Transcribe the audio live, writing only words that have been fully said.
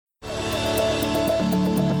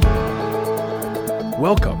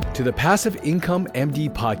Welcome to the Passive Income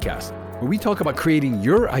MD podcast, where we talk about creating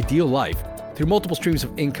your ideal life through multiple streams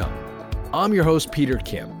of income. I'm your host, Peter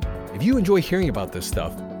Kim. If you enjoy hearing about this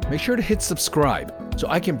stuff, make sure to hit subscribe so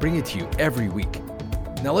I can bring it to you every week.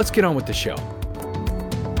 Now let's get on with the show.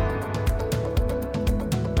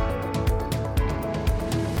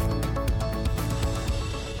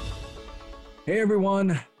 Hey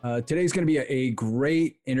everyone, today's going to be a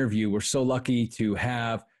great interview. We're so lucky to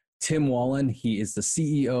have Tim Wallen. He is the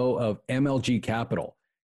CEO of MLG Capital.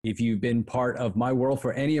 If you've been part of my world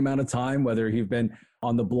for any amount of time, whether you've been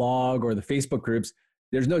on the blog or the Facebook groups,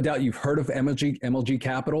 there's no doubt you've heard of MLG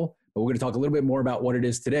Capital, but we're going to talk a little bit more about what it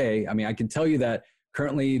is today. I mean, I can tell you that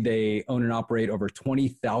currently they own and operate over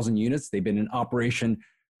 20,000 units. They've been in operation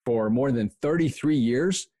for more than 33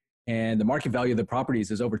 years. And the market value of the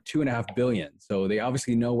properties is over $2.5 billion. So they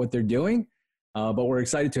obviously know what they're doing. But we're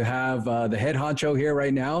excited to have the head honcho here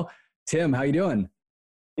right now. Tim, how you doing?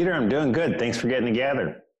 Peter, I'm doing good. Thanks for getting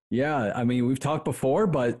together. Yeah, I mean, we've talked before,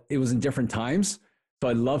 but it was in different times. So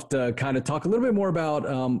I'd love to kind of talk a little bit more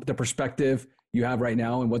about the perspective you have right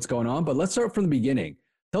now and what's going on. But let's start from the beginning.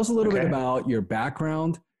 Tell us a little bit about your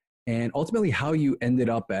background and ultimately how you ended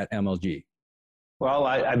up at MLG. Well,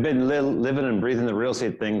 I've been living and breathing the real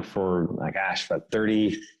estate thing for, about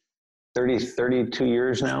 32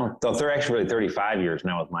 years now. So they're actually really 35 years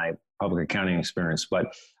now with my public accounting experience. But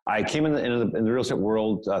I came in the real estate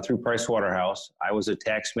world through Price Waterhouse. I was a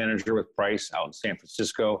tax manager with Price out in San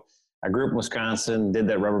Francisco. I grew up in Wisconsin, did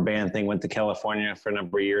that rubber band thing, went to California for a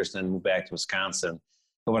number of years, then moved back to Wisconsin.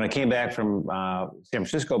 But when I came back from San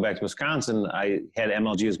Francisco back to Wisconsin, I had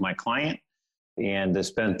MLG as my client. And I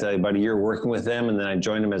spent about a year working with them, and then I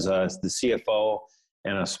joined them as the CFO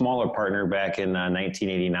and a smaller partner back in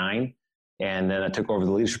 1989. And then I took over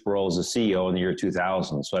the leadership role as the CEO in the year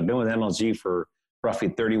 2000. So I've been with MLG for roughly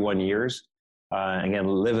 31 years. Again,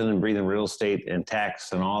 living and breathing real estate and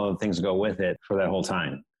tax and all the things that go with it for that whole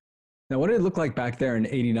time. Now, what did it look like back there in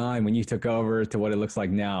 89 when you took over to what it looks like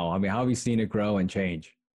now? I mean, how have you seen it grow and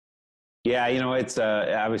change? Yeah, it's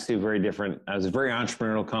obviously very different. I was a very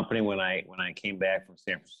entrepreneurial company when I came back from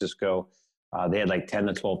San Francisco. They had like 10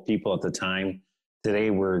 to 12 people at the time. Today,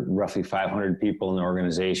 we're roughly 500 people in the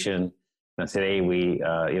organization. Now, today, we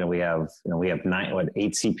have 8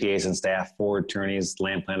 CPAs on staff, 4 attorneys,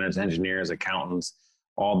 land planners, engineers, accountants,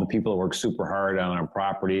 all the people that work super hard on our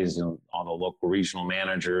properties, all the local regional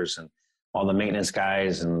managers and all the maintenance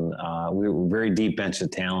guys. And we're very deep bench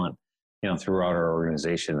of talent, throughout our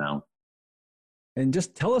organization now. And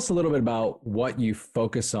just tell us a little bit about what you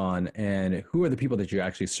focus on and who are the people that you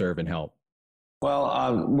actually serve and help.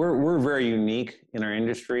 Well, we're very unique in our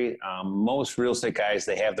industry. Most real estate guys,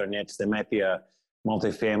 they have their niche. They might be a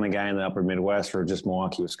multifamily guy in the upper Midwest or just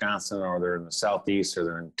Milwaukee, Wisconsin, or they're in the Southeast, or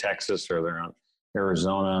they're in Texas, or they're in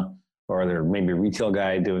Arizona, or they're maybe a retail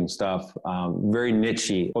guy doing stuff. Very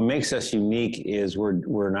niche-y. What makes us unique is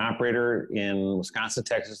we're an operator in Wisconsin,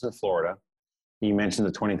 Texas, and Florida. You mentioned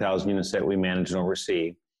the 20,000 units that we manage and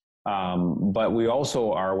oversee. But we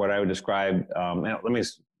also are what I would describe, let me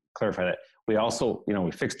clarify that. We also,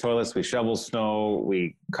 we fix toilets, we shovel snow,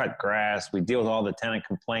 we cut grass, we deal with all the tenant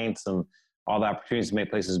complaints and all the opportunities to make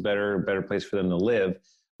places better place for them to live.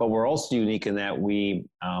 But we're also unique in that we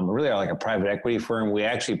really are like a private equity firm. We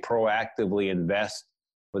actually proactively invest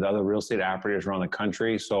with other real estate operators around the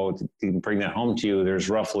country. So to bring that home to you, there's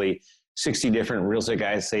roughly 60 different real estate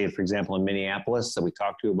guys, say, for example, in Minneapolis that we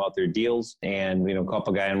talk to about their deals, and a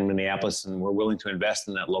couple guys in Minneapolis, and we're willing to invest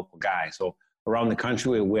in that local guy. So around the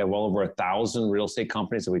country, we have well over 1,000 real estate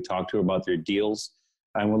companies that we talk to about their deals,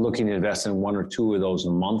 and we're looking to invest in 1 or 2 of those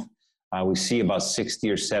a month. We see about 60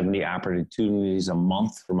 or 70 opportunities a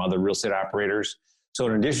month from other real estate operators. So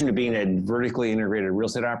in addition to being a vertically integrated real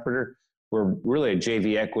estate operator, we're really a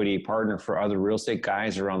JV equity partner for other real estate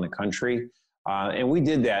guys around the country. And we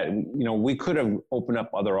did that. We could have opened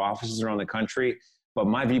up other offices around the country, but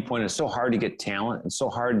my viewpoint is so hard to get talent and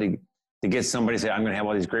so hard to get somebody to say, I'm going to have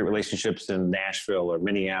all these great relationships in Nashville or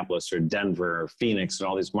Minneapolis or Denver or Phoenix and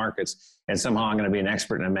all these markets, and somehow I'm going to be an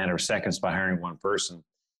expert in a matter of seconds by hiring one person.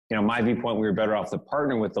 My viewpoint, we were better off to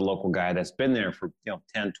partner with the local guy that's been there for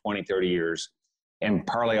 10, 20, 30 years and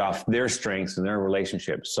parlay off their strengths and their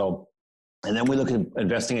relationships. So, and then we look at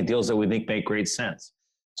investing in deals that we think make great sense.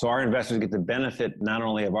 So our investors get the benefit not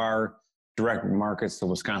only of our direct markets to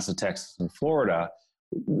Wisconsin, Texas, and Florida,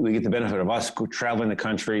 we get the benefit of us traveling the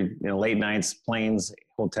country, late nights, planes,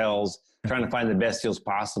 hotels, trying to find the best deals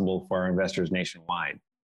possible for our investors nationwide.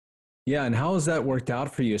 Yeah, and how has that worked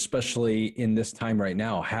out for you, especially in this time right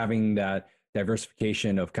now, having that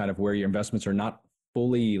diversification of kind of where your investments are not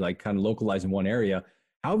fully like kind of localized in one area?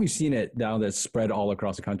 How have you seen it now that's spread all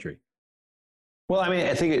across the country? Well, I mean,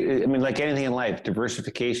 I think, like anything in life,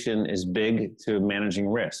 diversification is big to managing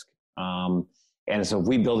risk. And so if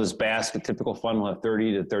we build this basket, typical fund will have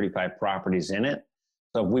 30 to 35 properties in it.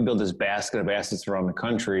 So if we build this basket of assets around the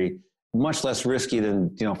country, much less risky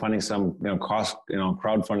than, funding some,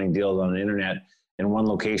 crowdfunding deals on the internet in one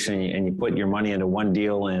location, and you put your money into one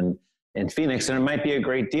deal in Phoenix, and it might be a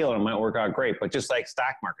great deal and it might work out great. But just like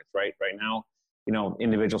stock markets, right now,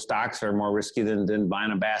 individual stocks are more risky than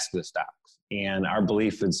buying a basket of stocks. And our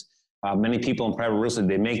belief is many people in private real estate,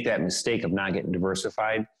 they make that mistake of not getting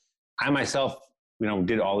diversified. I myself,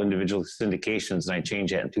 did all individual syndications, and I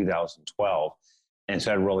changed that in 2012 and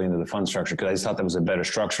started rolling into the fund structure because I just thought that was a better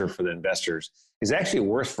structure for the investors. It's actually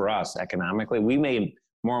worse for us economically. We made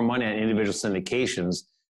more money on individual syndications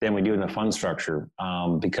than we do in the fund structure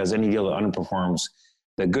because any deal that underperforms,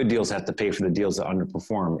 the good deals have to pay for the deals that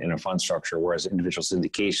underperform in a fund structure, whereas individual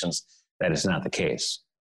syndications, that is not the case.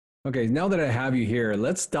 Okay, now that I have you here,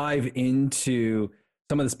 let's dive into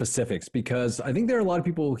some of the specifics, because I think there are a lot of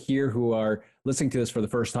people here who are listening to this for the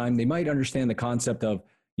first time. They might understand the concept of,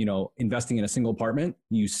 investing in a single apartment.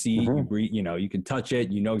 You see, you breathe, you can touch it,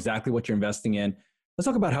 you know exactly what you're investing in. Let's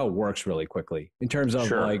talk about how it works really quickly in terms of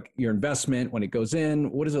like your investment when it goes in.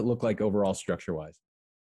 What does it look like overall structure-wise?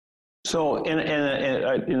 So in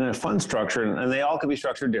a fund structure, and they all can be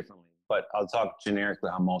structured differently, but I'll talk generically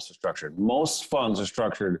how most are structured. Most funds are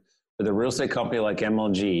structured with a real estate company like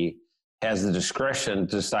MLG has the discretion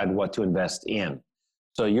to decide what to invest in.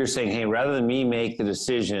 So you're saying, hey, rather than me make the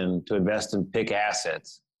decision to invest in pick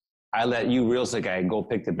assets, I let you, real estate guy, go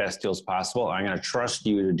pick the best deals possible. I'm going to trust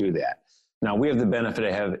you to do that. Now, we have the benefit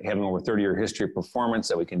of having over 30-year history of performance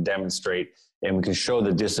that we can demonstrate, and we can show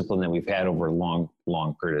the discipline that we've had over a long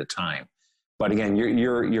period of time. But again,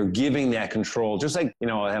 you're giving that control, just like,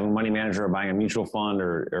 having a money manager or buying a mutual fund,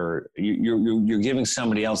 or you're giving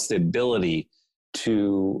somebody else the ability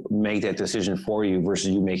to make that decision for you versus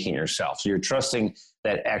you making it yourself. So you're trusting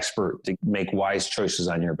that expert to make wise choices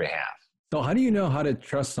on your behalf. So how do you know how to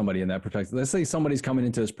trust somebody in that perspective? Let's say somebody's coming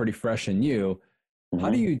into this pretty fresh and new. How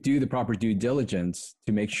do you do the proper due diligence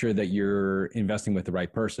to make sure that you're investing with the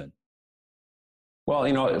right person?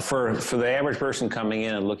 Well, for the average person coming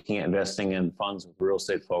in and looking at investing in funds with real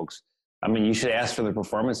estate folks, I mean, you should ask for the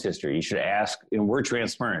performance history. You should ask, and we're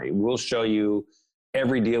transparent. We'll show you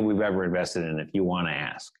every deal we've ever invested in if you want to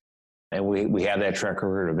ask. And we have that track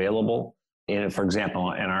record available. And for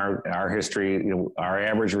example, in our history, our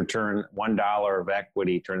average return, $1 of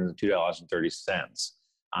equity turned into $2.30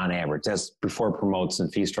 on average. That's before promotes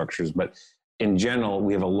and fee structures. But in general,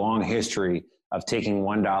 we have a long history of taking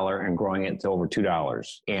 $1 and growing it to over $2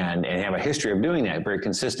 and have a history of doing that very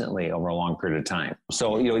consistently over a long period of time.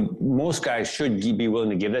 So, most guys should be willing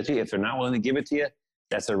to give that to you. If they're not willing to give it to you,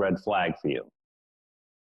 that's a red flag for you.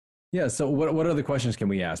 Yeah. So what other questions can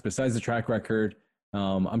we ask besides the track record?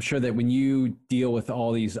 I'm sure that when you deal with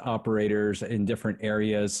all these operators in different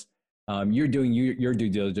areas, you're doing your due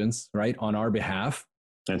diligence, right, on our behalf.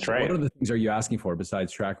 That's right. What other things are you asking for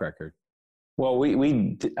besides track record? Well,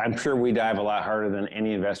 I'm sure we dive a lot harder than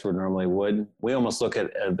any investor normally would. We almost look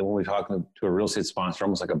at when we talk to a real estate sponsor,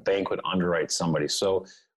 almost like a bank would underwrite somebody. So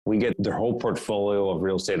we get their whole portfolio of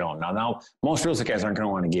real estate owned. Now, most real estate guys aren't going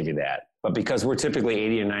to want to give you that. But because we're typically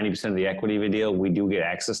 80 or 90% of the equity of a deal, we do get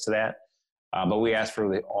access to that. But we ask for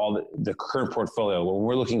the current portfolio. When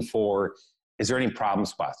we're looking for, is there any problem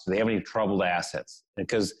spots? Do they have any troubled assets?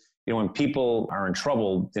 Because, when people are in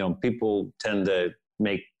trouble, people tend to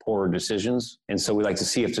make poor decisions. And so we like to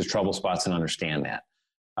see if there's trouble spots and understand that.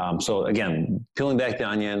 So again, peeling back the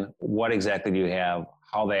onion, what exactly do you have,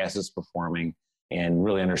 how the asset's performing, and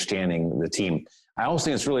really understanding the team. I also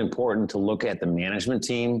think it's really important to look at the management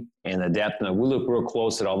team and the depth. And we look real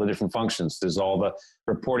close at all the different functions. There's all the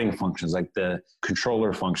reporting functions, like the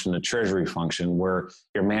controller function, the treasury function, where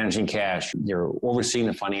you're managing cash, you're overseeing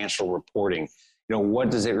the financial reporting.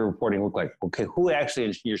 What does that reporting look like? Okay, who actually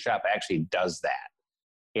in your shop actually does that?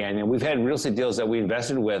 And we've had real estate deals that we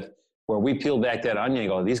invested with where we peel back that onion and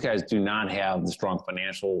go, these guys do not have the strong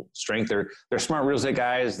financial strength. They're smart real estate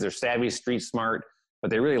guys. They're savvy, street smart,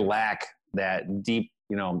 but they really lack that deep,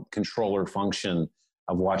 controller function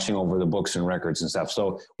of watching over the books and records and stuff.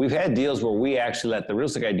 So we've had deals where we actually let the real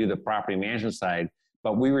estate guy do the property management side,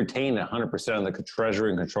 but we retain 100% of the treasury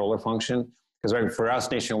and controller function. Because for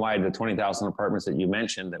us nationwide, the 20,000 apartments that you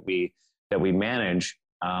mentioned that we manage,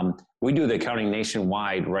 we do the accounting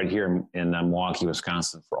nationwide right here in Milwaukee,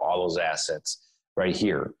 Wisconsin, for all those assets right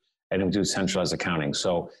here, and we do centralized accounting.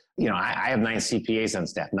 So, I have 9 CPAs on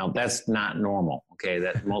staff. Now, that's not normal. Okay,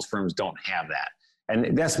 that most firms don't have that,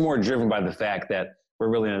 and that's more driven by the fact that we're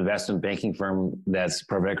really an investment banking firm that's a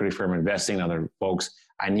private equity firm investing in other folks.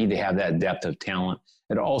 I need to have that depth of talent.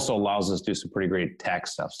 It also allows us to do some pretty great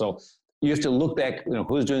tax stuff. So you have to look back,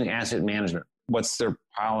 who's doing asset management? What's their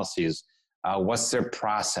policies? What's their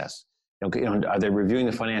process? Are they reviewing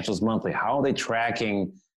the financials monthly? How are they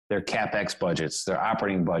tracking their CapEx budgets, their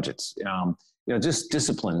operating budgets? Just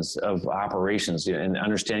disciplines of operations and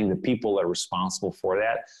understanding the people that are responsible for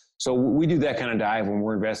that. So we do that kind of dive when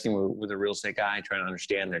we're investing with a real estate guy, trying to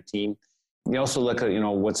understand their team. We also look at,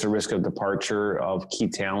 what's the risk of departure of key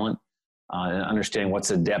talent and understand what's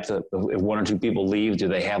the depth of, if one or two people leave, do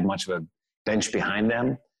they have much of a bench behind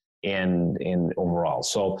them and overall.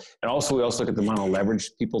 So, and also we also look at the amount of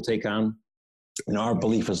leverage people take on. Our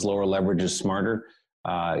belief is lower leverage is smarter.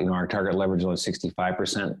 Our target leverage is only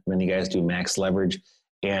 65%. Many guys do max leverage.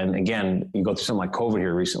 And again, you go through something like COVID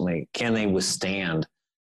here recently, can they withstand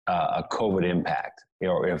a COVID impact?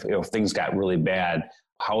 If things got really bad,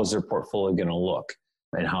 how is their portfolio going to look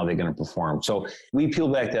and how are they going to perform? So we peel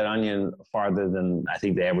back that onion farther than I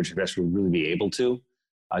think the average investor would really be able to,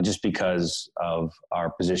 just because of our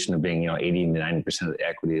position of being, 80 to 90% of the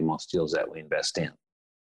equity in most deals that we invest in.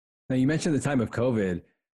 Now, you mentioned the time of COVID.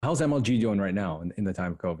 How's MLG doing right now in the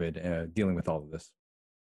time of COVID, dealing with all of this?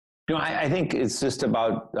 I think it's just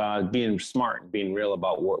about being smart and being real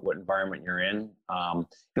about what environment you're in.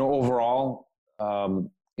 Overall,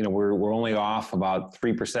 we're only off about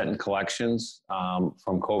 3% in collections from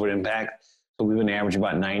COVID impact. So we've been averaging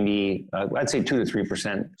about 90, I'd say 2 to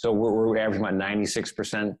 3%. So we're averaging about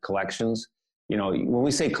 96% collections. When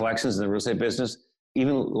we say collections in the real estate business,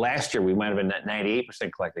 even last year we might have been at 98%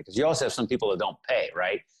 collected, because you also have some people that don't pay,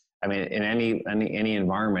 right? I mean, in any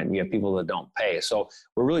environment, you have people that don't pay. So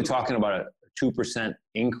we're really talking about a 2%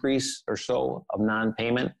 increase or so of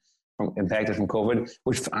non-payment impacted from COVID,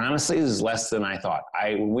 which honestly is less than I thought.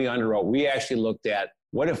 When we underwrote, we actually looked at,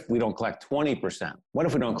 what if we don't collect 20%? What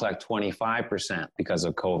if we don't collect 25% because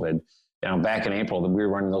of COVID? Back in April, we were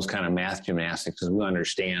running those kind of math gymnastics because we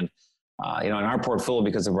understand, in our portfolio,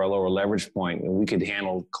 because of our lower leverage point, we could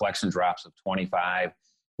handle collection drops of 25,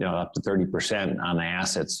 up to 30% on the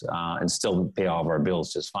assets and still pay all of our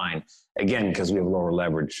bills just fine. Again, because we have lower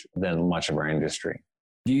leverage than much of our industry.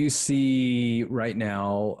 Do you see right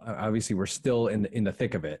now, obviously we're still in the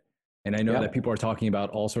thick of it. And I know that people are talking about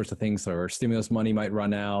all sorts of things. So our stimulus money might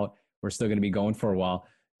run out. We're still going to be going for a while.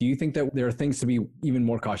 Do you think that there are things to be even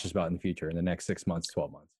more cautious about in the future, in the next 6 months,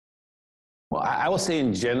 12 months? Well, I will say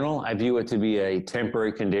in general, I view it to be a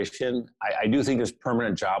temporary condition. I do think there's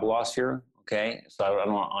permanent job loss here. Okay. So I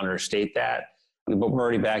don't want to understate that. But we're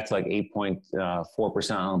already back to like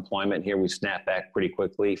 8.4% unemployment here. We snapped back pretty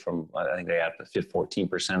quickly from, I think they got up to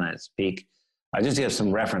 14% at its peak. Just to have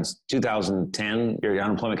some reference, 2010, your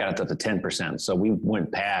unemployment got up to 10%. So we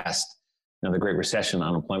went past the Great Recession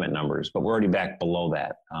unemployment numbers, but we're already back below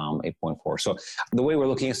that, 8.4. So the way we're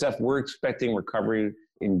looking at stuff, we're expecting recovery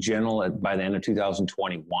in general by the end of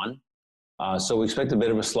 2021. So we expect a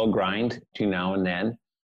bit of a slow grind between now and then.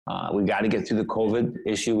 We got to get through the COVID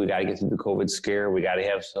issue. We got to get through the COVID scare. We got to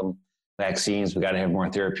have some vaccines. We got to have more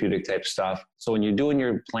therapeutic type stuff. So when you're doing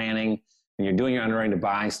your planning, when you're doing your underwriting to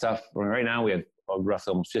buy stuff, right now we have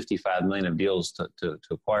roughly almost 55 million of deals to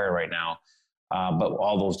acquire right now. But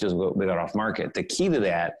all those deals we got off market. The key to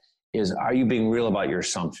that is, are you being real about your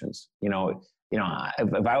assumptions?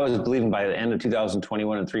 If I was believing by the end of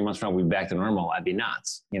 2021 and 3 months from now we'd be back to normal, I'd be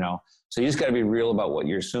nuts. So you just got to be real about what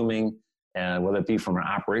you're assuming. And whether it be from an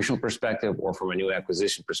operational perspective or from a new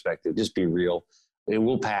acquisition perspective, just be real. It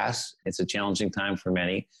will pass. It's a challenging time for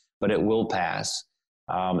many, but it will pass.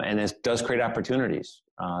 And it does create opportunities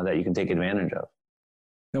that you can take advantage of.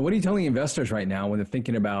 Now, what are you telling investors right now when they're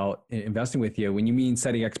thinking about investing with you? When you mean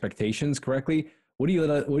setting expectations correctly, what are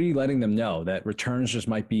you letting them know? That returns just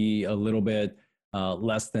might be a little bit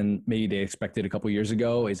less than maybe they expected a couple of years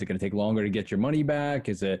ago? Is it going to take longer to get your money back?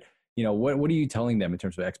 Is it, what are you telling them in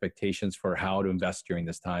terms of expectations for how to invest during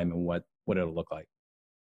this time and what it'll look like?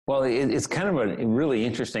 Well, it's kind of a really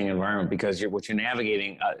interesting environment because what you're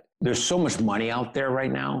navigating, there's so much money out there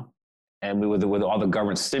right now. And with all the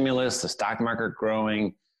government stimulus, the stock market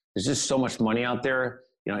growing, there's just so much money out there.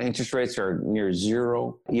 Interest rates are near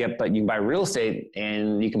zero. Yeah, but you can buy real estate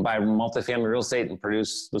and you can buy multifamily real estate and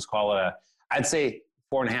produce, let's call it I'd say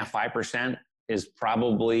 4.5%, 5% is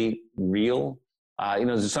probably real.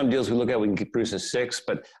 There's some deals we look at, we can produce a 6%,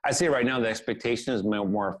 but I'd say right now the expectation is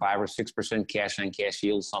more 5 or 6% cash on cash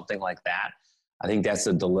yield, something like that. I think that's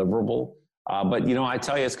a deliverable. But I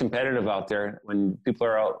tell you, it's competitive out there. When people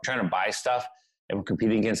are out trying to buy stuff and we're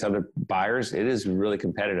competing against other buyers, it is really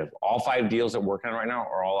competitive. All 5 deals that we're working on right now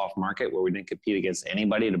are all off market, where we didn't compete against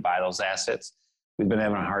anybody to buy those assets. we've been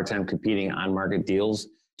having a hard time competing on market deals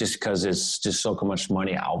just because it's just so much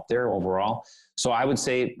money out there overall. So I would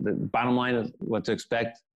say the bottom line of what to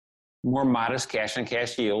expect, more modest cash on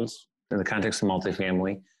cash yields in the context of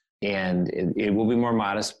multifamily. And it will be more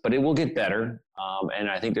modest, but it will get better. And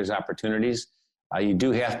I think there's opportunities. You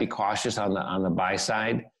do have to be cautious on the buy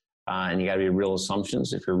side, and you got to be real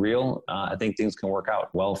assumptions. If you're real, I think things can work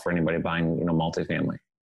out well for anybody buying, multifamily.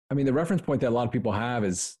 I mean, the reference point that a lot of people have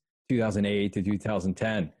is 2008 to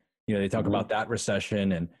 2010. They talk about that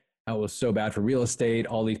recession and how it was so bad for real estate.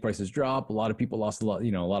 All these prices dropped. A lot of people lost a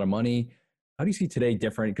lot of money. How do you see today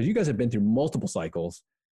different? Because you guys have been through multiple cycles.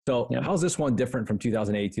 So how's this one different from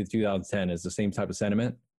 2008 to 2010? Is the same type of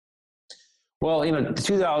sentiment? Well,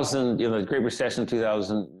 the Great Recession,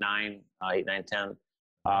 2009, 8, 9, 10,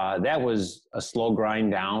 that was a slow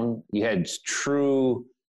grind down. You had true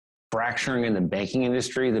fracturing in the banking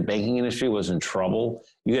industry. The banking industry was in trouble.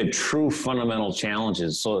 You had true fundamental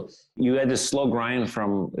challenges. So you had this slow grind it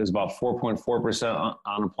was about 4.4%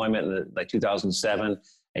 unemployment in like 2007,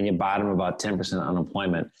 and you bottom about 10%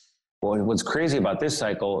 unemployment. Well, what's crazy about this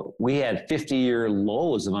cycle, we had 50-year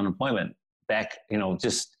lows of unemployment back,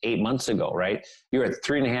 just 8 months ago, right? You're at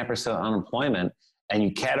 3.5% unemployment, and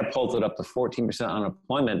you catapulted up to 14%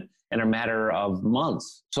 unemployment in a matter of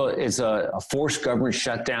months. So it's a forced government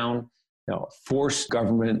shutdown, forced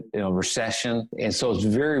government, recession. And so it's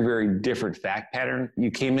very, very different fact pattern. You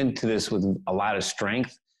came into this with a lot of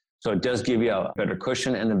strength. So it does give you a better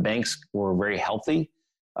cushion, and the banks were very healthy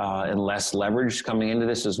and less leverage coming into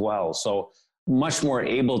this as well. So much more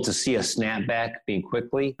able to see a snapback be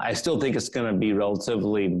quickly. I still think it's going to be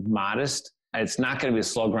relatively modest. It's not going to be a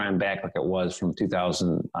slow grind back like it was from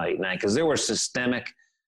 2008-9, because there were systemic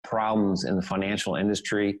problems in the financial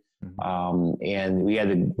industry. And we had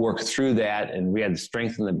to work through that, and we had to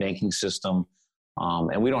strengthen the banking system.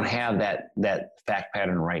 And we don't have that fact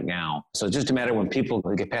pattern right now. So it's just a matter when people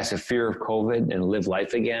get past the fear of COVID and live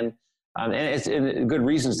life again. And it's good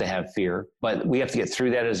reasons to have fear, but we have to get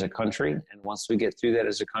through that as a country. And once we get through that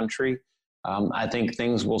as a country, I think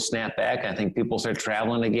things will snap back. I think people start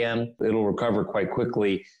traveling again. It'll recover quite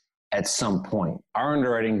quickly at some point. Our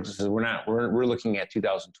underwriting says we're looking at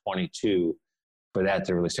 2022 for that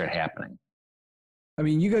to really start happening. I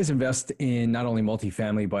mean, you guys invest in not only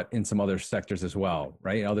multifamily, but in some other sectors as well,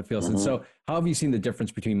 right? Other fields. And so how have you seen the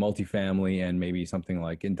difference between multifamily and maybe something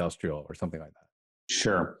like industrial or something like that?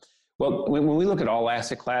 Sure. Well, when we look at all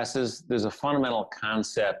asset classes, there's a fundamental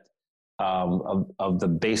concept of the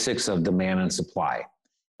basics of demand and supply.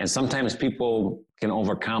 And sometimes people can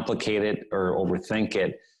overcomplicate it or overthink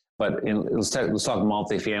it. But let's talk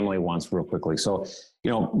multifamily once real quickly. So,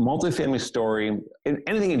 multifamily story,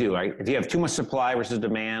 anything you do, right? If you have too much supply versus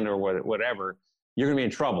demand or whatever, you're going to be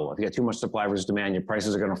in trouble. If you got too much supply versus demand, your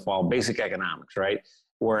prices are going to fall. Basic economics, right?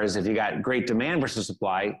 Whereas if you got great demand versus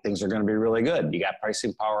supply, things are going to be really good. You got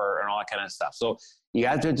pricing power and all that kind of stuff. So you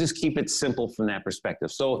have to just keep it simple from that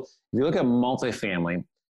perspective. So if you look at multifamily,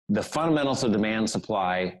 the fundamentals of demand and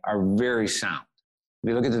supply are very sound. If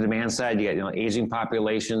you look at the demand side, you got aging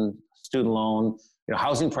population, student loan.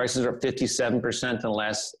 Housing prices are up 57% in the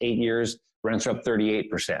last 8 years. Rents are up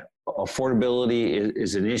 38%. Affordability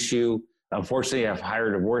is an issue. Unfortunately, you have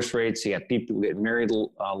higher divorce rates. You have people getting married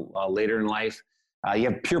later in life.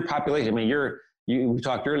 You have pure population. I mean, we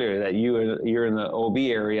talked earlier that you're in the OB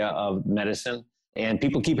area of medicine, and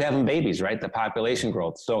people keep having babies, right? The population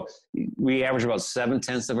growth. So we average about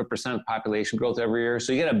 0.7% population growth every year.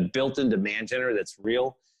 So you get a built-in demand generator that's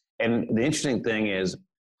real. And the interesting thing is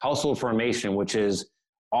household formation, which is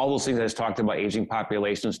all those things I just talked about: aging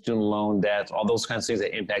population, student loan debts, all those kinds of things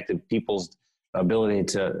that impacted people's ability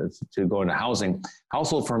to go into housing.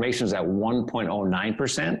 Household formation is at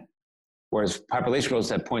 1.09%. Whereas population growth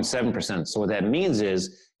is at 0.7%. So what that means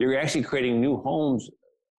is you're actually creating new home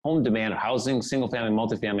demand of housing, single family,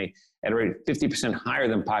 multifamily, at a rate 50% higher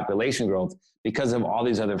than population growth because of all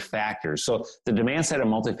these other factors. So the demand side of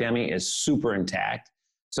multifamily is super intact.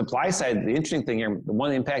 Supply side, the interesting thing here, the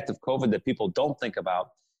one impact of COVID that people don't think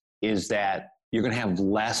about is that you're going to have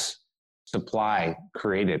less supply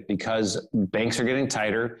created because banks are getting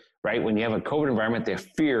tighter, right? When you have a COVID environment, that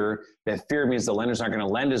fear means the lenders aren't going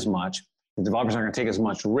to lend as much. The developers aren't going to take as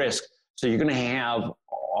much risk. So you're going to have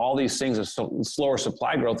all these things of slower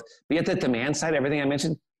supply growth. But yet that demand side, everything I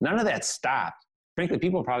mentioned, none of that stopped. Frankly,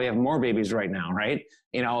 people probably have more babies right now, right?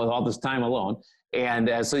 With all this time alone.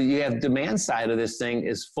 And so you have demand side of this thing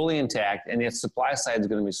is fully intact, and yet supply side is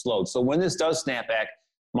going to be slowed. So when this does snap back,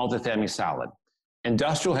 multifamily solid.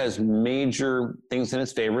 Industrial has major things in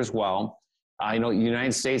its favor as well. The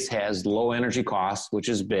United States has low energy costs, which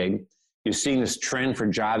is big. You're seeing this trend for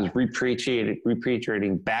jobs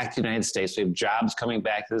repatriating back to the United States. So you have jobs coming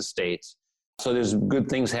back to the States. So there's good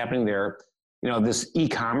things happening there. This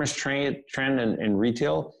e-commerce trend in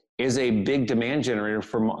retail is a big demand generator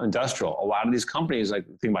for industrial. A lot of these companies, like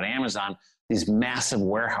think about Amazon, these massive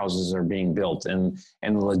warehouses are being built, and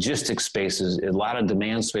the logistics spaces, a lot of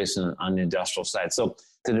demand space on the industrial side. So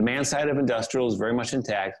the demand side of industrial is very much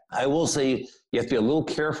intact. I will say you have to be a little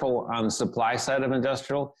careful on the supply side of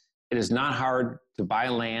industrial. It is not hard to buy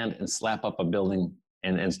land and slap up a building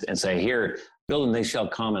and say, here, building, they shall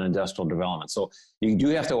come in industrial development. So you do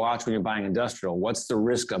have to watch when you're buying industrial, what's the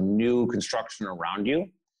risk of new construction around you?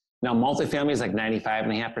 Now, multifamily is like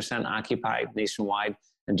 95.5% occupied nationwide.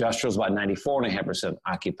 Industrial is about 94.5%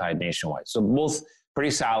 occupied nationwide. So both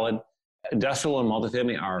pretty solid. Industrial and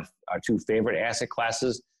multifamily are our two favorite asset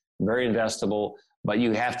classes, very investable, but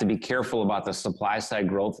you have to be careful about the supply side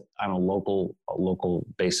growth on a local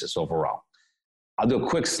basis overall. I'll do a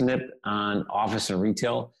quick snip on office and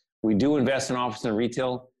retail. We do invest in office and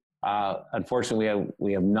retail. Unfortunately,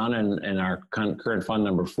 we have none in our current fund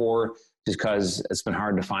number 4, just because it's been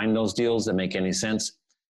hard to find those deals that make any sense.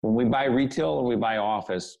 When we buy retail and we buy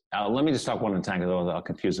office, let me just talk one at a time because I'll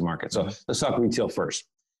confuse the market. So let's talk retail first.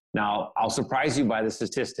 Now, I'll surprise you by the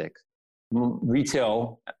statistic.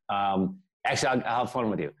 Retail, actually, I'll have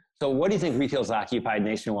fun with you. So what do you think retail is occupied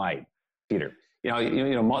nationwide, Peter? We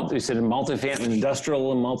said multifamily,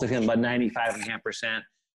 industrial and multifamily about 95.5%,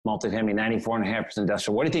 multifamily 94.5%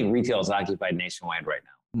 industrial. What do you think retail is occupied nationwide right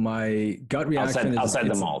now? My gut reaction outside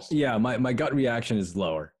the malls. Yeah, my gut reaction is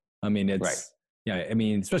lower. I mean, it's right. Yeah. I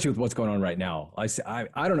mean, especially with what's going on right now.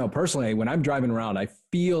 I don't know personally. When I'm driving around, I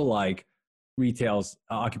feel like retail's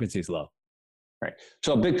occupancy is low. Right.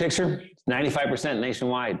 So big picture, 95%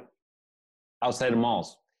 nationwide, outside of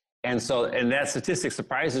malls, and that statistic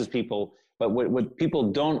surprises people. But what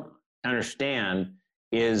people don't understand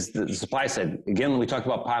is the supply side. Again, when we talked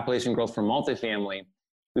about population growth for multifamily,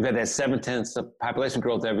 we've had that 7/10 of population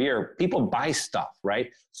growth every year. People buy stuff, right?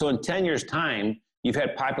 So in 10 years' time, you've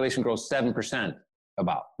had population growth 7%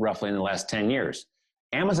 about roughly in the last 10 years.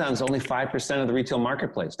 Amazon's only 5% of the retail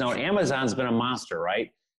marketplace. Now, Amazon's been a monster,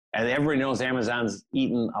 right? And everybody knows Amazon's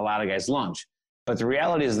eaten a lot of guys' lunch. But the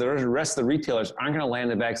reality is the rest of the retailers aren't going to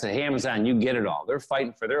land the back and say, hey, Amazon, you get it all. They're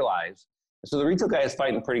fighting for their lives. So the retail guy is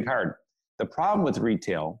fighting pretty hard. The problem with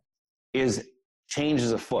retail is change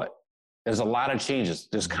is afoot. There's a lot of changes.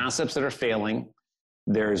 There's concepts that are failing.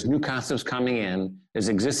 There's new concepts coming in. There's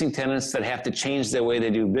existing tenants that have to change the way they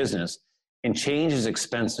do business. And change is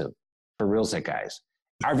expensive for real estate guys.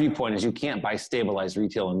 Our viewpoint is you can't buy stabilized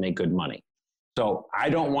retail and make good money. So I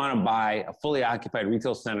don't want to buy a fully occupied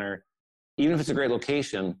retail center, even if it's a great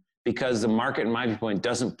location, because the market, in my viewpoint,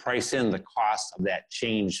 doesn't price in the cost of that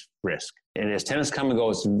change risk. And as tenants come and go,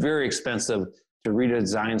 it's very expensive to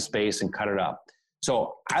redesign space and cut it up.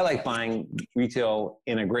 So I like buying retail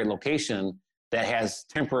in a great location that has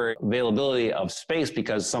temporary availability of space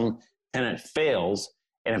because some tenant fails.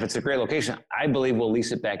 And if it's a great location, I believe we'll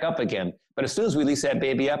lease it back up again. But as soon as we lease that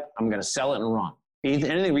baby up, I'm going to sell it and run.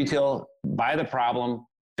 Anything retail, buy the problem,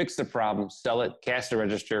 fix the problem, sell it, cash the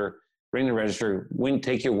register, bring the register,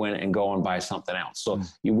 take your win, and go and buy something else. So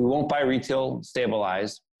we won't buy retail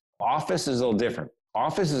stabilized. Office is a little different.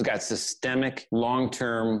 Office has got systemic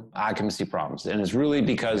long-term occupancy problems. And it's really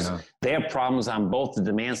because they have problems on both the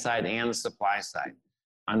demand side and the supply side.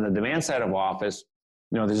 On the demand side of office,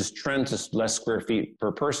 there's this trend to less square feet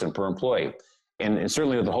per person, per employee. And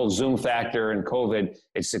certainly with the whole Zoom factor and COVID,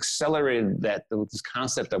 it's accelerated this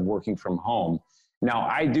concept of working from home. Now,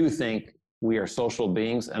 I do think we are social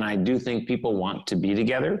beings, and I do think people want to be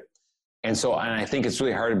together. And I think it's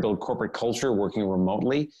really hard to build corporate culture working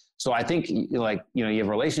remotely. So I think you have a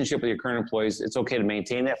relationship with your current employees. It's okay to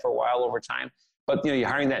maintain that for a while over time. But you're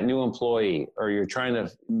hiring that new employee, or you're trying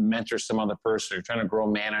to mentor some other person, or you're trying to grow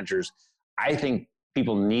managers. I think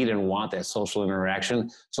people need and want that social interaction.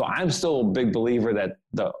 So I'm still a big believer that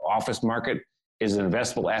the office market is an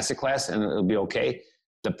investable asset class and it'll be okay.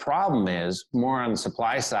 The problem is more on the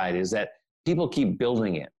supply side is that people keep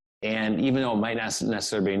building it. And even though it might not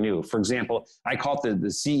necessarily be new, for example, I call it the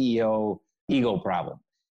CEO ego problem.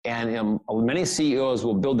 And many CEOs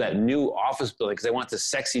will build that new office building because they want this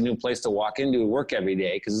sexy new place to walk into and work every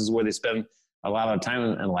day because this is where they spend a lot of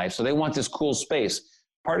time in life. So they want this cool space.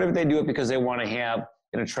 Part of it, they do it because they want to have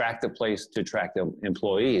an attractive place to attract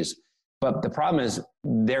employees. But the problem is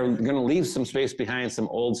they're going to leave some space behind, some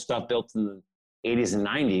old stuff built in the 80s and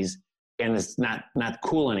 90s, and it's not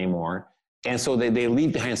cool anymore. And so they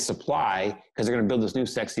leave behind supply because they're going to build this new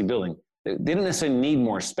sexy building. they don't necessarily need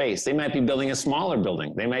more space. They might be building a smaller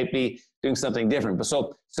building. They might be doing something different. But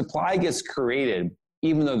so supply gets created,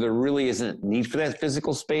 even though there really isn't need for that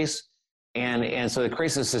physical space. And so it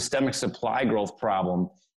creates a systemic supply growth problem,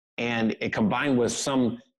 and it combined with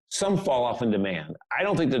some fall off in demand. I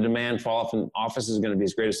don't think the demand fall off in office is going to be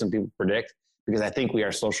as great as some people predict, because I think we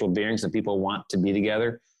are social beings and people want to be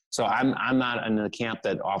together. So I'm not in the camp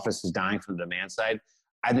that office is dying from the demand side.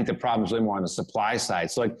 I think the problem is really more on the supply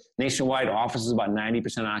side. So like nationwide, office is about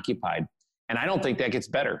 90% occupied. And I don't think that gets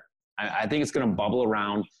better. I think it's going to bubble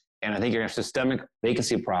around. And I think you're going to have systemic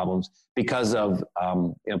vacancy problems because of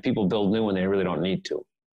people build new when they really don't need to.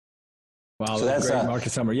 Wow, so that's a great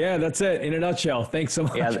market summary. Yeah, that's it in a nutshell. Thanks so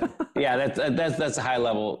much. That's a high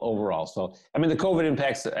level overall. So, I mean, the COVID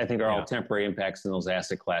impacts, I think, are all temporary impacts in those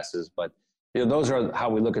asset classes. But those are how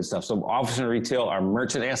we look at stuff. So office and retail are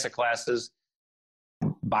merchant asset classes.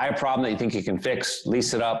 Buy a problem that you think you can fix,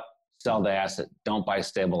 lease it up, sell the asset. Don't buy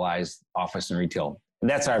stabilized office and retail. And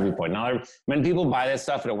that's our viewpoint. Now, when people buy that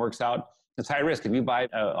stuff and it works out, it's high risk. If you buy an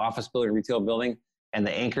office building, a retail building, and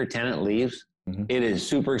the anchor tenant leaves, it is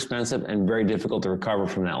super expensive and very difficult to recover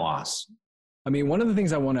from that loss. I mean, one of the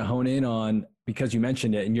things I want to hone in on, because you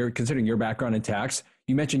mentioned it, and you're considering your background in tax,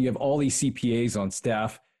 you mentioned you have all these CPAs on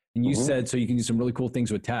staff, and you said so you can do some really cool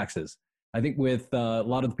things with taxes. I think with a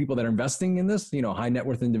lot of the people that are investing in this, high net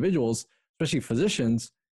worth individuals, especially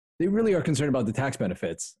physicians, they really are concerned about the tax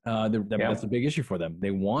benefits. That's a big issue for them.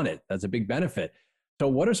 They want it. That's a big benefit. So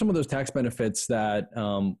what are some of those tax benefits that,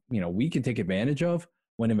 we can take advantage of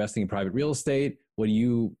when investing in private real estate? What are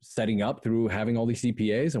you setting up through having all these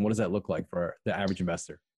CPAs, and what does that look like for the average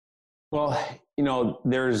investor? Well,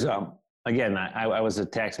 there's, again, I was a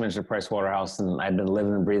tax manager at Price Waterhouse, and I've been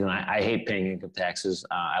living and breathing. I hate paying income taxes.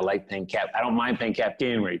 I like paying I don't mind paying cap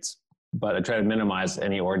gain rates, but I try to minimize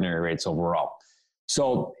any ordinary rates overall.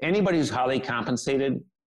 So anybody who's highly compensated,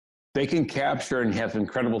 they can capture and have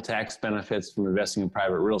incredible tax benefits from investing in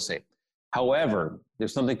private real estate. However,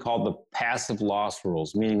 there's something called the passive loss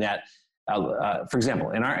rules, meaning that, for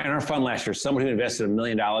example, in our fund last year, somebody who invested $1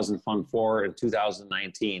 million in Fund 4 in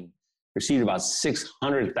 2019 received about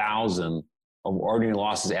 $600,000 of ordinary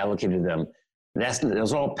losses allocated to them.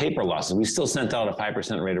 Those are all paper losses. We still sent out a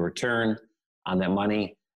 5% rate of return on that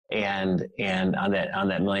money and on that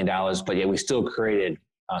 $1 million, but yet we still created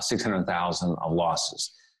 $600,000 of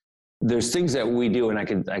losses. There's things that we do, and I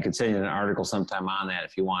could send you an article sometime on that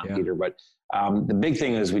if you want, Peter. But the big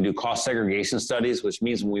thing is we do cost segregation studies, which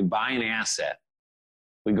means when we buy an asset,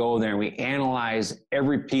 we go there and we analyze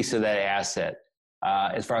every piece of that asset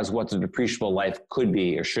as far as what the depreciable life could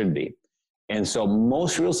be or should be. And so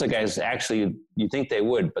most real estate guys actually, you think they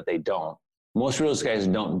would, but they don't. Most real estate guys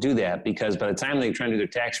don't do that because by the time they try to do their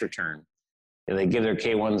tax return, they give their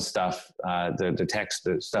K-1 stuff,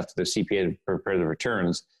 the stuff to their CPA to prepare the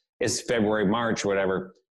returns. It's February, March,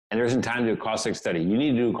 whatever, and there isn't time to do a cost seg study. You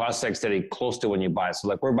need to do a cost seg study close to when you buy. So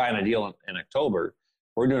like we're buying a deal in October,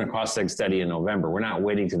 we're doing a cost seg study in November. We're not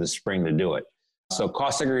waiting to the spring to do it. So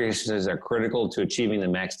cost segregations are critical to achieving the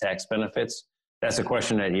max tax benefits. That's a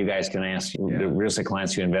question that you guys can ask the real estate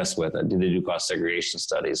clients you invest with. Do they do cost segregation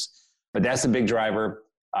studies? But that's a big driver.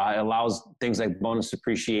 It allows things like bonus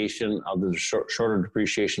depreciation of the shorter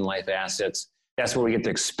depreciation life assets. That's where we get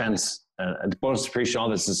the expense. Bonus depreciation, all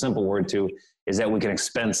that's a simple word too, is that we can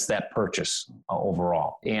expense that purchase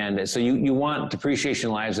overall. And so you want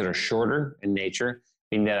depreciation lives that are shorter in nature,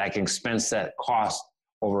 meaning that I can expense that cost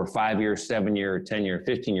over a 5-year, 7-year, 10-year,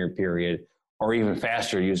 15-year period, or even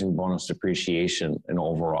faster using bonus depreciation and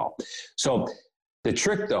overall. So the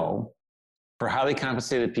trick though, for highly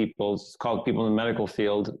compensated people, it's called people in the medical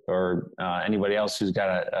field or anybody else who's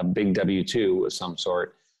got a big W-2 of some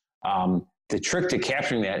sort, the trick to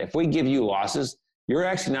capturing that, if we give you losses, you're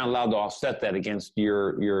actually not allowed to offset that against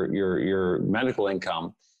your medical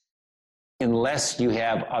income unless you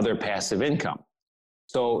have other passive income.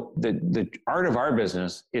 So the art of our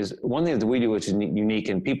business is one thing that we do, which is unique,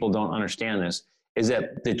 and people don't understand this, is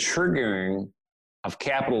that the triggering of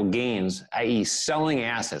capital gains, i.e. selling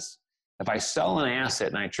assets. If I sell an asset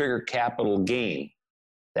and I trigger capital gain,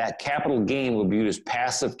 that capital gain will be viewed as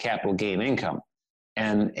passive capital gain income.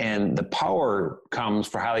 And the power comes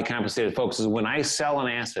for highly compensated folks is when I sell an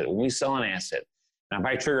asset, when we sell an asset, now if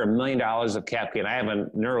I trigger $1 million of cap gain, I have a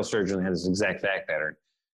neurosurgeon that has this exact fact pattern,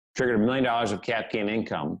 triggered $1 million of cap gain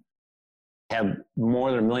income, have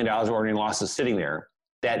more than $1 million of ordinary losses sitting there,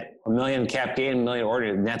 that $1 million cap gain, $1 million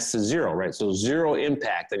ordinary nets to zero, right? So zero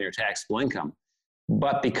impact on your taxable income.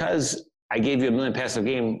 But because I gave you $1 million passive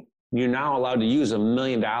gain, you're now allowed to use $1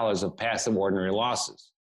 million of passive ordinary losses.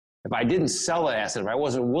 If I didn't sell that asset, if I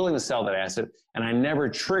wasn't willing to sell that asset, and I never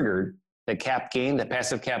triggered the cap gain, the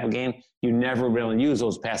passive capital gain, you never will be able to use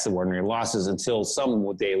those passive ordinary losses until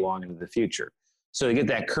some day long into the future. So to get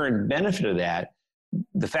that current benefit of that,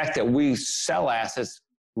 the fact that we sell assets,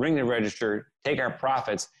 ring the register, take our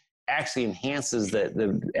profits, actually enhances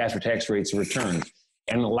the after-tax rates of return.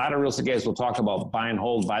 And a lot of real estate guys will talk about buy and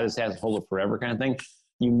hold, buy this asset, hold it forever kind of thing.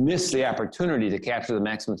 You miss the opportunity to capture the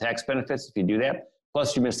maximum tax benefits if you do that.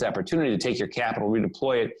 Plus, you miss the opportunity to take your capital,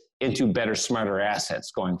 redeploy it into better, smarter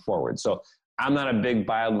assets going forward. So I'm not a big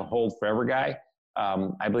buy and hold forever guy.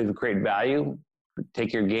 I believe in create value,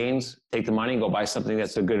 take your gains, take the money, go buy something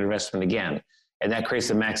that's a good investment again. And that creates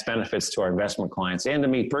the max benefits to our investment clients and to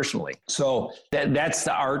me personally. So that's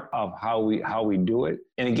the art of how we do it.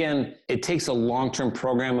 And again, it takes a long-term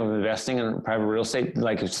program of investing in private real estate.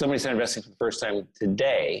 Like if somebody's investing for the first time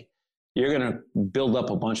today, you're going to build up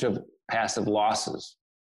a bunch of passive losses.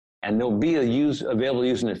 And there'll be available to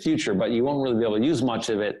use in the future, but you won't really be able to use much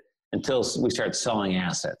of it until we start selling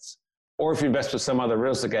assets. Or if you invest with some other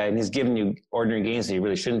real estate guy and he's giving you ordinary gains that he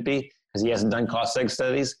really shouldn't be because he hasn't done cost seg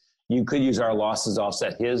studies, you could use our losses to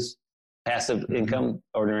offset his passive income,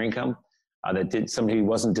 ordinary income, somebody who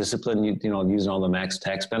wasn't disciplined, using all the max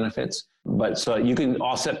tax benefits. But so you can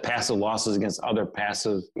offset passive losses against other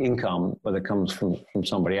passive income, whether it comes from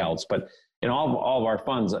somebody else. But in all of our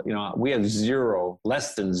funds, we have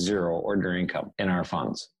less than zero ordinary income in our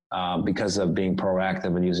funds because of being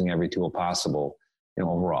proactive and using every tool possible,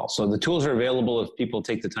 overall. So the tools are available if people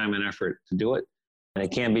take the time and effort to do it. And it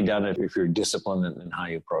can be done if you're disciplined in how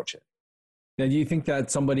you approach it. Now, do you think that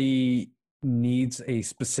somebody needs a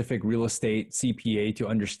specific real estate CPA to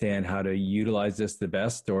understand how to utilize this the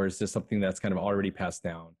best, or is this something that's kind of already passed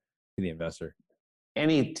down to the investor?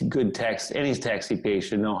 Any tax CPA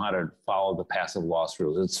should know how to follow the passive loss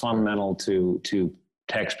rules. It's fundamental to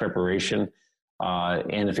tax preparation.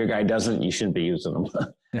 And if your guy doesn't, you shouldn't be using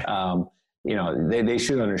them. They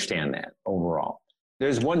should understand that overall.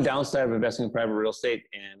 There's one downside of investing in private real estate,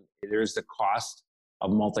 and there's the cost of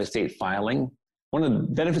multi-state filing. One of the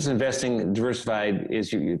benefits of investing diversified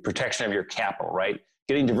is your protection of your capital, right?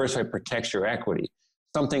 Getting diversified protects your equity.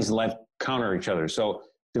 Some things in life counter each other. So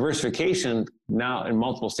diversification now in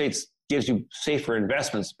multiple states gives you safer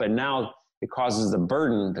investments, but now it causes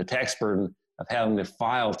the tax burden of having to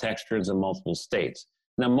file tax returns in multiple states.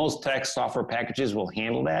 Now, most tax software packages will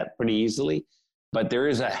handle that pretty easily, but there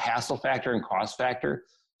is a hassle factor and cost factor.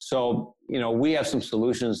 So, we have some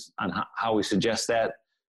solutions on how we suggest that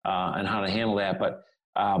and how to handle that. But,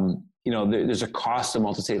 there's a cost of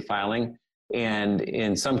multi-state filing. And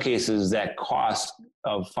in some cases, that cost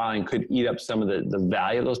of filing could eat up some of the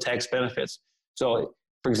value of those tax benefits. So,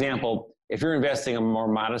 for example, if you're investing a more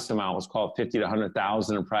modest amount, let's call it $50,000 to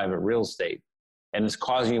 $100,000 in private real estate, and it's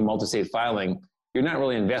causing you multi-state filing, you're not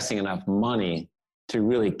really investing enough money to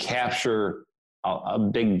really capture a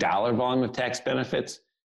big dollar volume of tax benefits,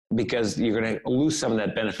 because you're going to lose some of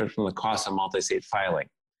that benefit from the cost of multi-state filing,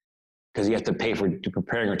 because you have to pay for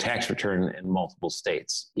preparing your tax return in multiple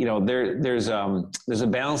states. There's a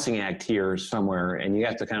balancing act here somewhere, and you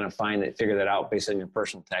have to kind of figure that out based on your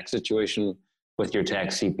personal tax situation with your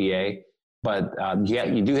tax CPA. But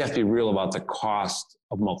you do have to be real about the cost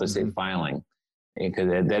of multi-state filing, because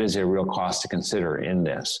that is a real cost to consider in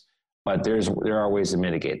this. But there are ways to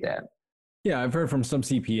mitigate that. Yeah, I've heard from some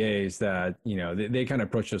CPAs that, they kind of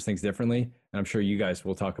approach those things differently. And I'm sure you guys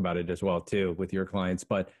will talk about it as well, too, with your clients.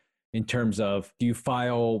 But in terms of, do you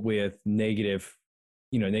file with negative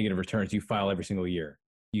returns? Do you file every single year?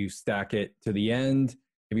 You stack it to the end?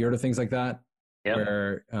 Have you heard of things like that? Yep.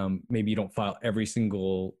 Where maybe you don't file every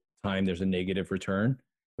single time there's a negative return,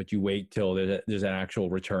 but you wait till there's an actual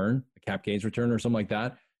return, a cap gains return or something like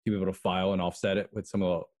that, to be able to file and offset it with some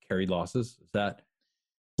of the carried losses? Is that...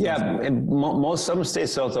 Yeah, and some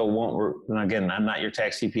states also won't. And again, I'm not your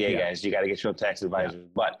tax CPA guys. You got to get your own tax advisors.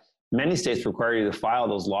 But many states require you to file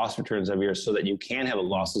those loss returns every year so that you can have the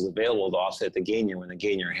losses available to offset the gain year when the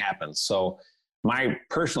gain year happens. So my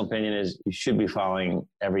personal opinion is you should be filing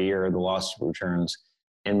every year the loss returns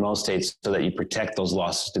in most states so that you protect those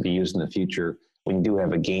losses to be used in the future when you do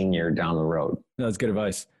have a gain year down the road. No, that's good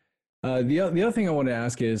advice. The other thing I want to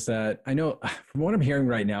ask is that I know from what I'm hearing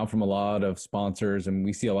right now from a lot of sponsors, and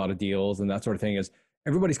we see a lot of deals and that sort of thing, is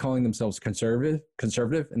everybody's calling themselves conservative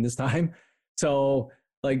in this time. So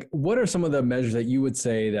what are some of the measures that you would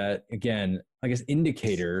say that, again, I guess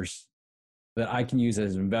indicators that I can use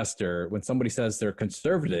as an investor when somebody says they're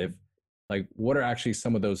conservative? What are actually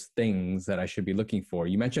some of those things that I should be looking for?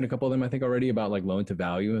 You mentioned a couple of them, I think, already about loan to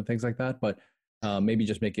value and things like that, but maybe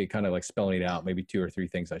just make it kind of spelling it out, maybe 2 or 3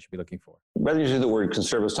 things I should be looking for. Rather use the word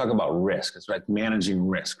conservative, let's talk about risk. It's like managing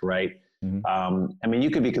risk, right? I mean, you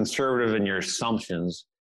could be conservative in your assumptions.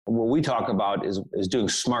 What we talk about is doing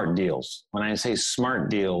smart deals. When I say smart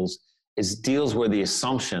deals, it's deals where the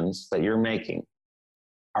assumptions that you're making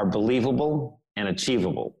are believable and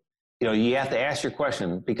achievable. You know, you have to ask your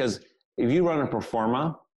question, because if you run a pro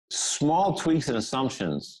forma, small tweaks and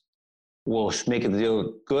assumptions will make the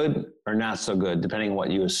deal good or not so good, depending on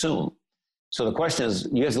what you assume. So the question is,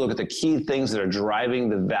 you have to look at the key things that are driving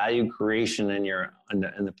the value creation in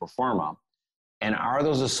the pro forma. And are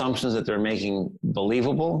those assumptions that they're making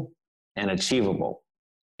believable and achievable,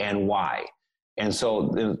 and why? And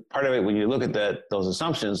so part of it, when you look at those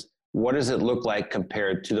assumptions, what does it look like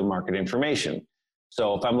compared to the market information?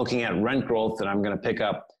 So if I'm looking at rent growth and I'm going to pick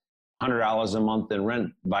up $100 a month in rent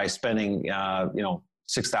by spending,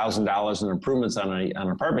 $6,000 in improvements on an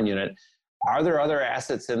apartment unit, are there other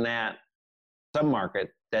assets in that submarket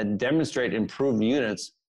that demonstrate improved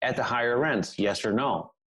units at the higher rents? Yes or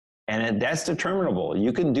no? And that's determinable.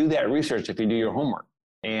 You can do that research if you do your homework.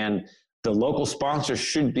 And the local sponsor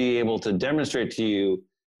should be able to demonstrate to you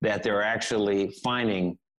that they're actually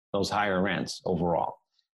finding those higher rents overall.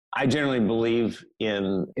 I generally believe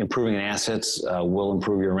in improving assets will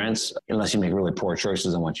improve your rents, unless you make really poor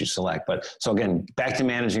choices on what you select. But so again, back to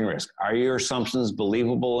managing risk. Are your assumptions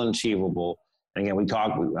believable and achievable? And again,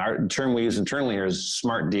 our term we use internally here is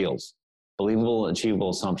smart deals, believable and achievable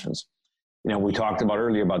assumptions. You know, we talked about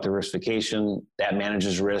earlier about diversification that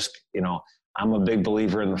manages risk. You know, I'm a big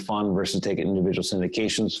believer in the fund versus taking individual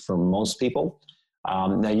syndications for most people.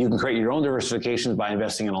 Now you can create your own diversifications by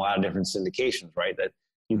investing in a lot of different syndications, right? That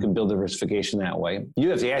you can build diversification that way. You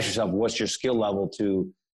have to ask yourself, what's your skill level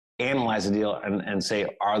to analyze a deal and say,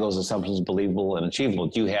 are those assumptions believable and achievable?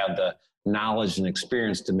 Do you have the knowledge and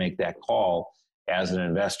experience to make that call as an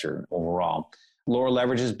investor overall? Lower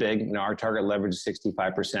leverage is big. You know, our target leverage is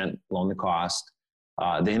 65% loan to cost.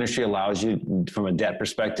 The industry allows you, from a debt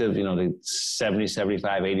perspective, you know, the 70,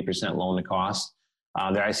 75, 80% loan to cost.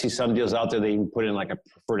 I see some deals out there, they even put in like a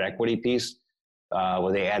preferred equity piece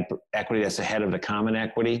where they add equity that's ahead of the common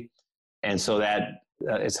equity. And so that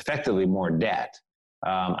it's effectively more debt.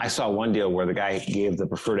 I saw one deal where the guy gave the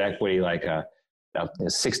preferred equity like a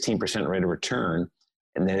 16% rate of return.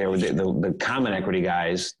 And then there were the common equity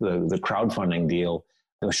guys, the crowdfunding deal,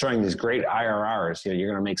 they were showing these great IRRs. You know, you're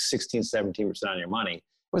going to make 16, 17% on your money. It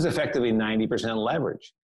was effectively 90%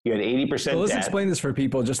 leverage. You had 80% so let's debt. explain this for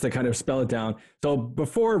people just to kind of spell it down. So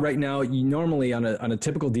before, right now, you normally on a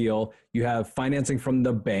typical deal, you have financing from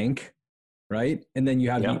the bank, right? And then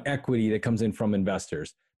you have the equity that comes in from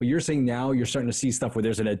investors. But you're saying now you're starting to see stuff where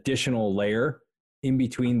there's an additional layer in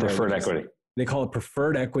between the preferred equity. They call it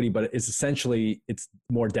preferred equity, but it's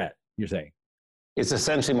more debt, you're saying. It's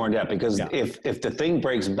essentially more debt because if the thing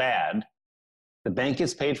breaks bad, the bank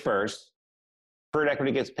gets paid first, preferred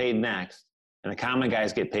equity gets paid next, and the common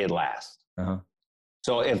guys get paid last. Uh-huh.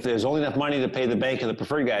 So if there's only enough money to pay the bank and the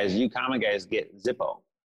preferred guys, you common guys get Zippo.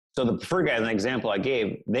 So the preferred guys, in the example I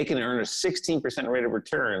gave, they can earn a 16% rate of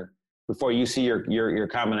return before you see your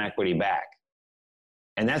common equity back.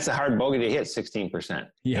 And that's a hard bogey to hit, 16%.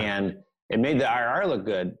 Yeah. And it made the IRR look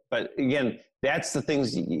good. But again, that's the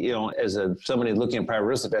things, you know, as somebody looking at private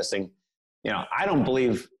risk investing, you know, I don't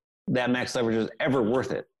believe that max leverage is ever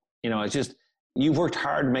worth it. You know, it's just, you've worked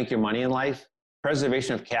hard to make your money in life.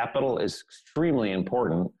 Preservation of capital is extremely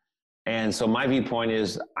important. And so my viewpoint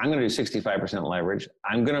is I'm going to do 65% leverage.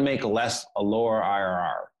 I'm going to make a lower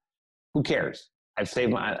IRR. Who cares? I've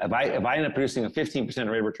saved if I end up producing a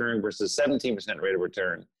 15% rate of return versus 17% rate of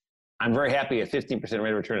return, I'm very happy at 15%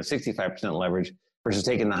 rate of return at 65% leverage versus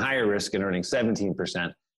taking the higher risk and earning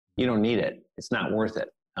 17%. You don't need it. It's not worth it,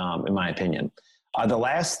 in my opinion. The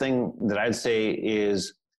last thing that I'd say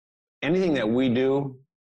is anything that we do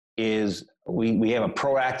is we have a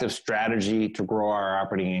proactive strategy to grow our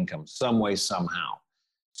operating income some way, somehow.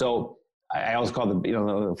 So I always call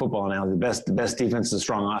the football analogy, the best defense is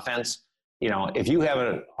strong offense. You know, if you have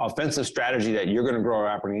an offensive strategy that you're going to grow our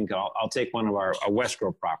operating income, I'll take one of our West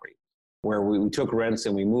Grove property where we took rents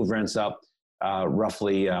and we moved rents up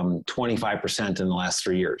roughly 25% in the last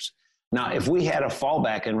 3 years. Now, if we had a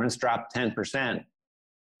fallback and rents dropped 10%,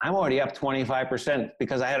 I'm already up 25%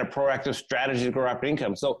 because I had a proactive strategy to grow operating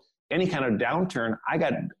income. So any kind of downturn, I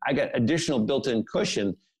got additional built-in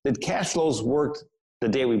cushion. The cash flows worked the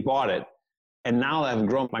day we bought it, and now I've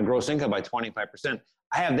grown my gross income by 25%.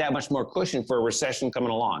 I have that much more cushion for a recession coming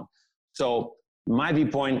along. So my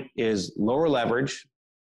viewpoint is lower leverage,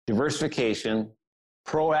 diversification,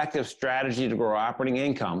 proactive strategy to grow operating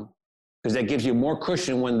income, because that gives you more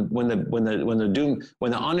cushion when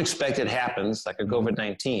the unexpected happens, like a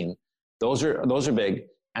COVID-19. Those are big.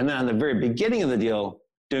 And then on the very beginning of the deal,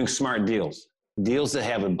 doing smart deals that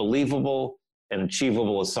have a believable and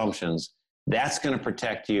achievable assumptions. That's going to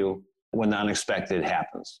protect you when the unexpected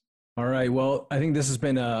happens. All right. Well, I think this has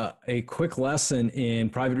been a quick lesson in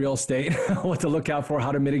private real estate, what to look out for,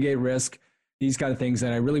 how to mitigate risk, these kind of things.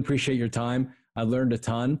 And I really appreciate your time. I learned a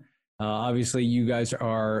ton. Obviously, you guys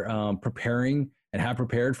are preparing and have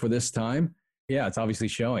prepared for this time. Yeah, it's obviously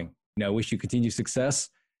showing. I wish you continued success.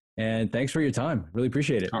 And thanks for your time. Really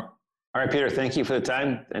appreciate it. All right, Peter. Thank you for the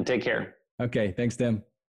time and take care. Okay. Thanks, Tim.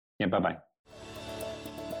 Yeah, bye-bye.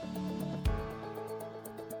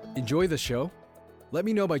 Enjoy the show? Let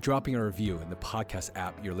me know by dropping a review in the podcast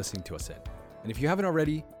app you're listening to us in. And if you haven't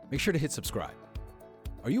already, make sure to hit subscribe.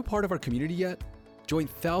 Are you a part of our community yet? Join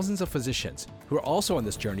thousands of physicians who are also on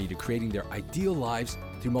this journey to creating their ideal lives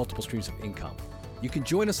through multiple streams of income. You can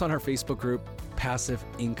join us on our Facebook group, Passive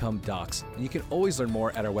Income Docs, and you can always learn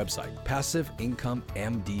more at our website,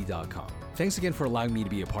 passiveincomemd.com. Thanks again for allowing me to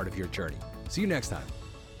be a part of your journey. See you next time.